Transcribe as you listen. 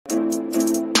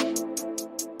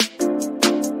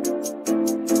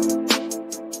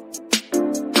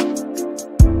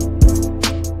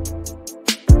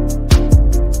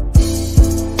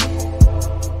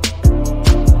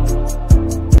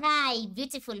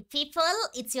people,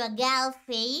 it's your girl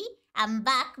Faye. I'm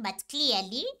back, but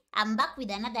clearly I'm back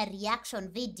with another reaction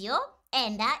video.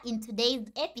 And in today's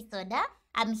episode,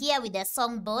 I'm here with the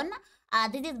song Borne.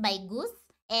 This is by Goose,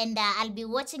 and I'll be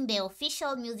watching the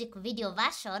official music video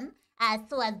version.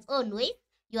 So as always,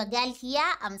 your girl here,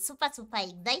 I'm super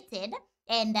excited,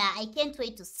 and I can't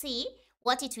wait to see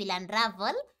what it will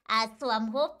unravel. So I'm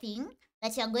hoping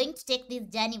that you're going to take this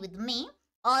journey with me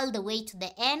all the way to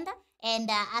the end.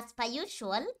 And as per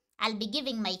usual, I'll be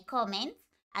giving my comments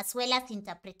as well as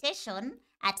interpretation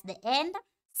at the end.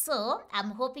 So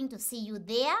I'm hoping to see you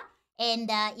there. And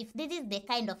if this is the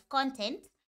kind of content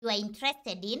you are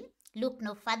interested in, look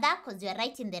no further because you're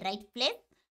right in the right place.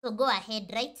 So go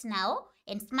ahead right now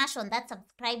and smash on that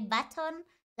subscribe button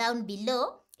down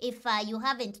below if you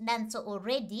haven't done so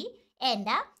already. And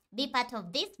be part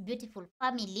of this beautiful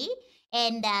family.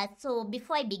 And so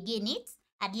before I begin it,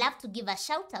 I'd love to give a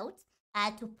shout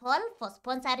out to Paul for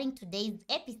sponsoring today's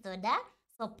episode.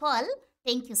 So Paul,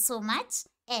 thank you so much.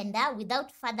 And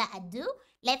without further ado,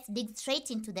 let's dig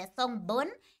straight into the song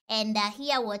Borne and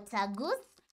hear what Goose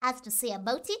has to say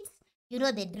about it. You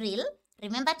know the drill.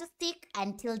 Remember to stick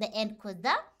until the end because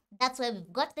that's where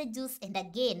we've got the juice. And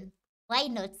again, why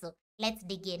not? So let's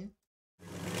begin.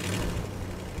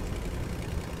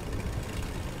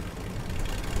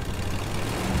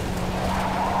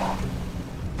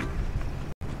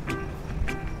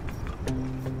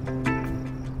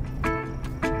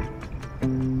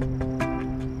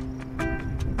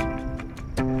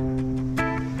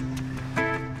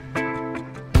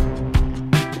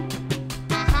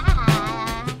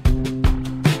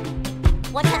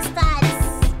 What a start!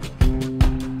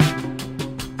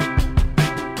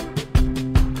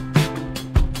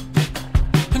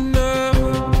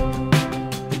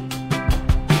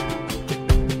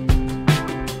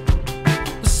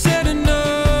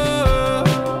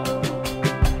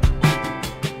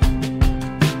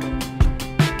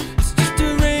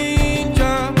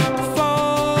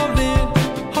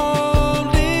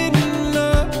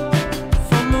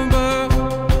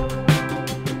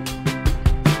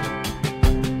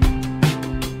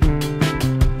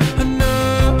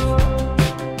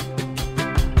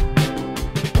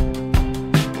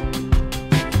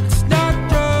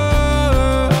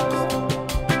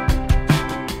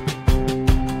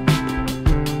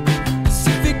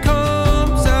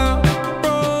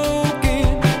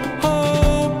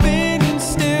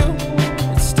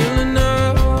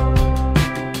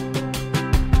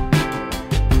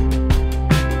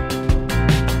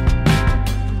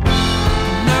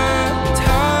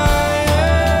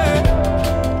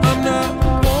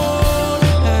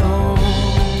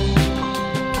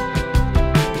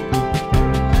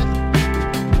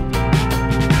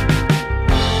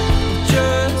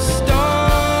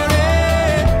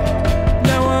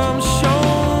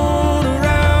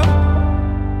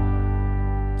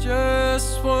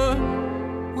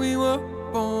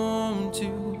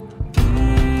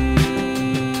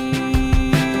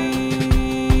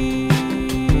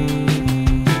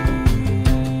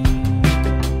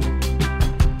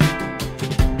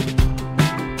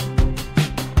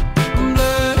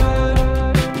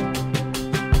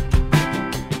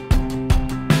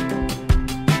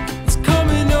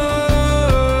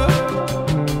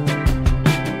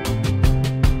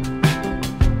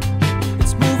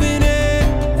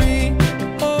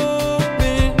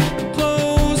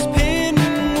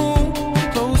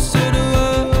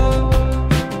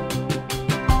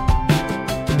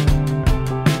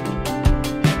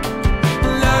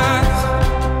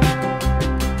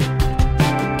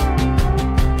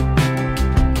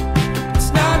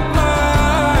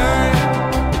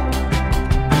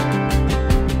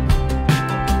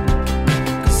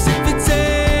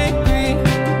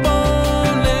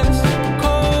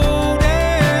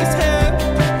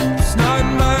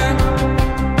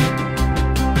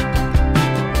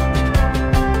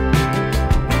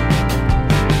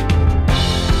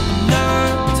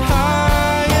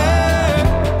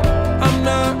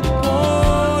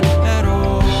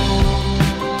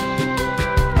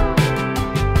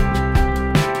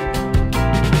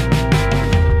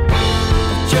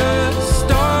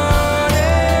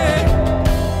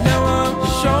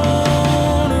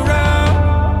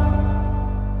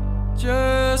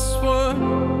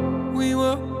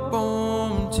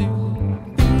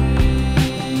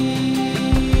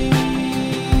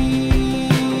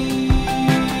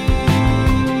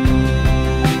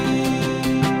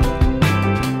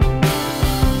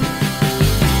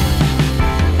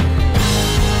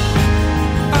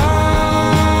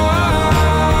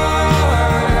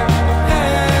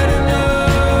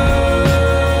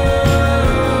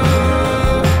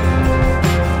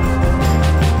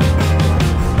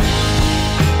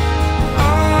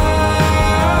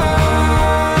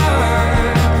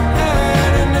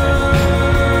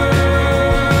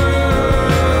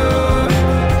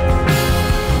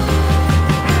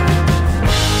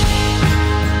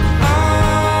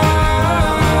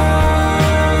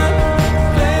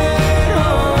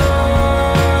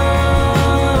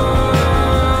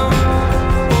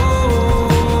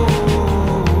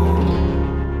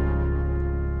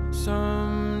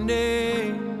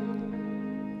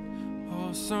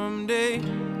 someday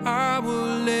I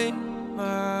will lay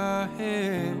my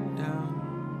head down.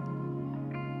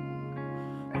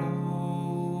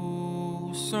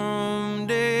 Oh,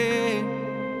 someday,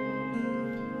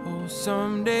 oh,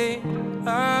 someday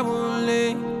I will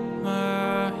lay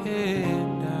my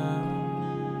head down.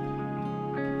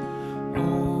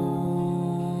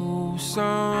 Oh,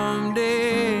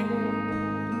 someday,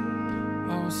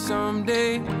 oh,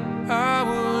 someday I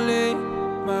will lay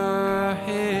my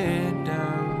head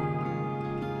down.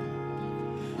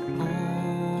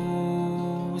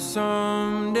 Oh,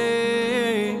 someday,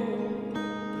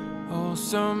 oh,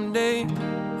 someday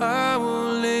I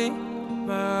will lay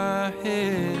my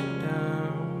head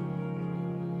down.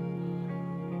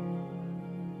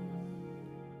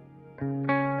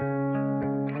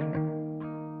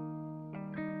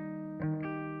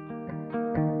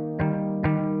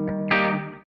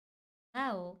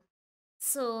 Wow.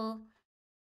 So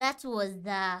that was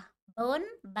Borne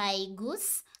by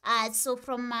Goose. So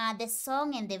from the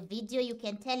song and the video, you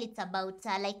can tell it's about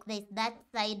like that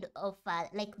side of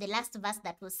like the last verse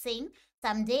that was saying,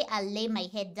 "Someday I'll lay my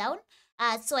head down."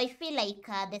 So I feel like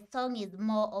the song is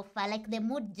more of like the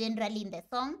mood generally in the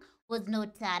song was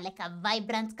not like a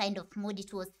vibrant kind of mood.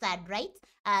 It was sad, right?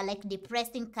 Like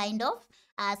depressing kind of.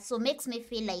 So makes me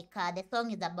feel like the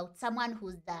song is about someone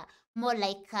who's more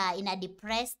like in a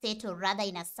depressed state, or rather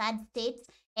in a sad state,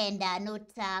 and not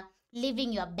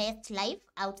living your best life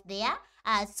out there.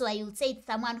 So I would say it's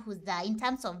someone who's in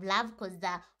terms of love, because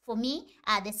for me,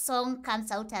 the song comes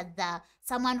out as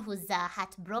someone who's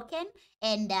heartbroken,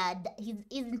 and he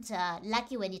isn't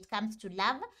lucky when it comes to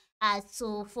love.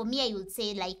 So for me, I would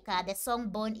say like the song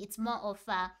Born, it's more of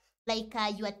like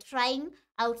you are trying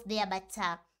out there, but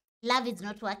love is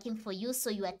not working for you. So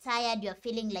you are tired, you are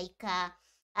feeling like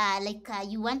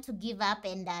you want to give up,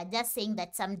 and just saying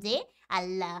that someday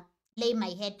I'll lay my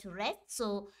head to rest.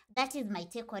 So that is my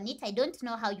take on it. I don't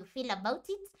know how you feel about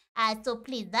it. So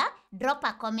please drop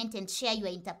a comment and share your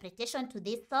interpretation to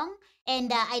this song.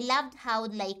 And I loved how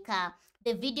like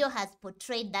the video has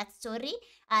portrayed that story.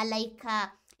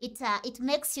 It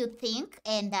makes you think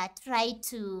and try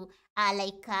to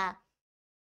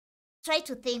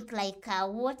think like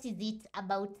what is it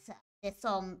about the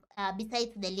song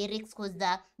besides the lyrics, because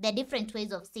there are different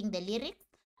ways of singing the lyrics.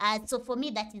 So for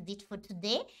me, that is it for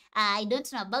today. I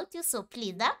don't know about you, so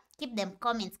please keep them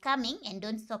comments coming and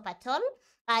don't stop at all.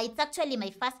 It's actually my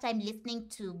first time listening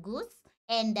to Goose,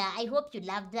 and I hope you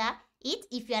loved it.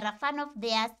 If you are a fan of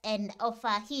theirs and of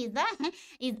his,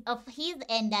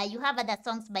 and you have other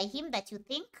songs by him that you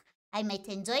think I might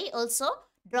enjoy, also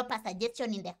drop a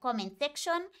suggestion in the comment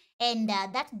section. And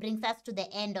that brings us to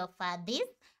the end of this.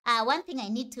 One thing I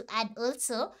need to add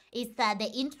also is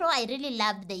the intro. I really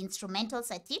loved the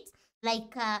instrumentals at it.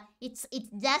 Like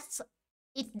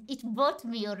it brought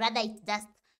me, or rather it just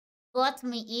got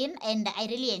me in, and I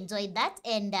really enjoyed that.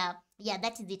 And yeah,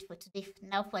 that is it for today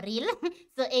now, for real.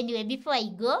 So anyway, before I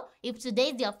go, if today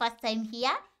is your first time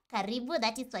here, karibu,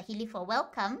 that is Swahili for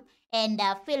welcome, and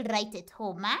feel right at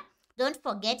home. Don't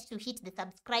forget to hit the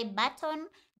subscribe button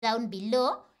down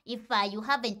below if you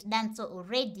haven't done so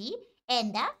already,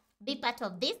 and be part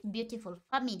of this beautiful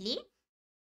family.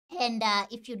 And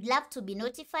if you'd love to be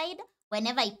notified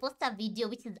whenever I post a video,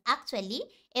 which is actually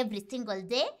every single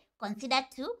day, consider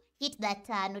to hit that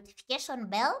notification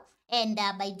bell. And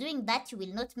by doing that, you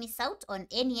will not miss out on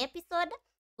any episode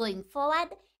going forward.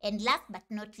 And last but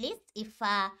not least, if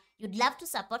you'd love to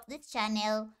support this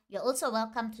channel, you're also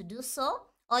welcome to do so.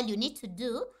 All you need to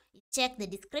do is check the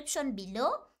description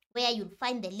below, where you'll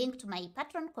find the link to my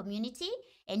Patreon community,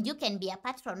 and you can be a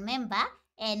Patreon member.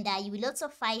 And you will also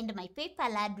find my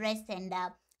PayPal address, and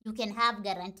you can have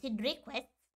guaranteed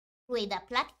requests through other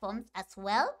platforms as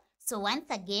well. So once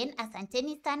again,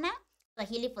 asanteni sana.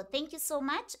 Swahili for thank you so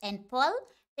much, and Paul,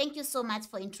 thank you so much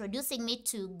for introducing me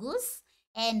to Goose.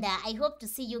 And I hope to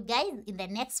see you guys in the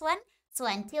next one. So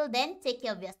until then, take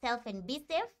care of yourself and be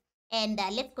safe. And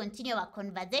let's continue our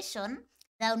conversation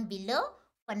down below.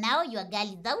 For now, your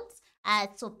girl is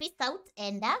out. So peace out,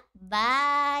 and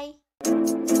bye.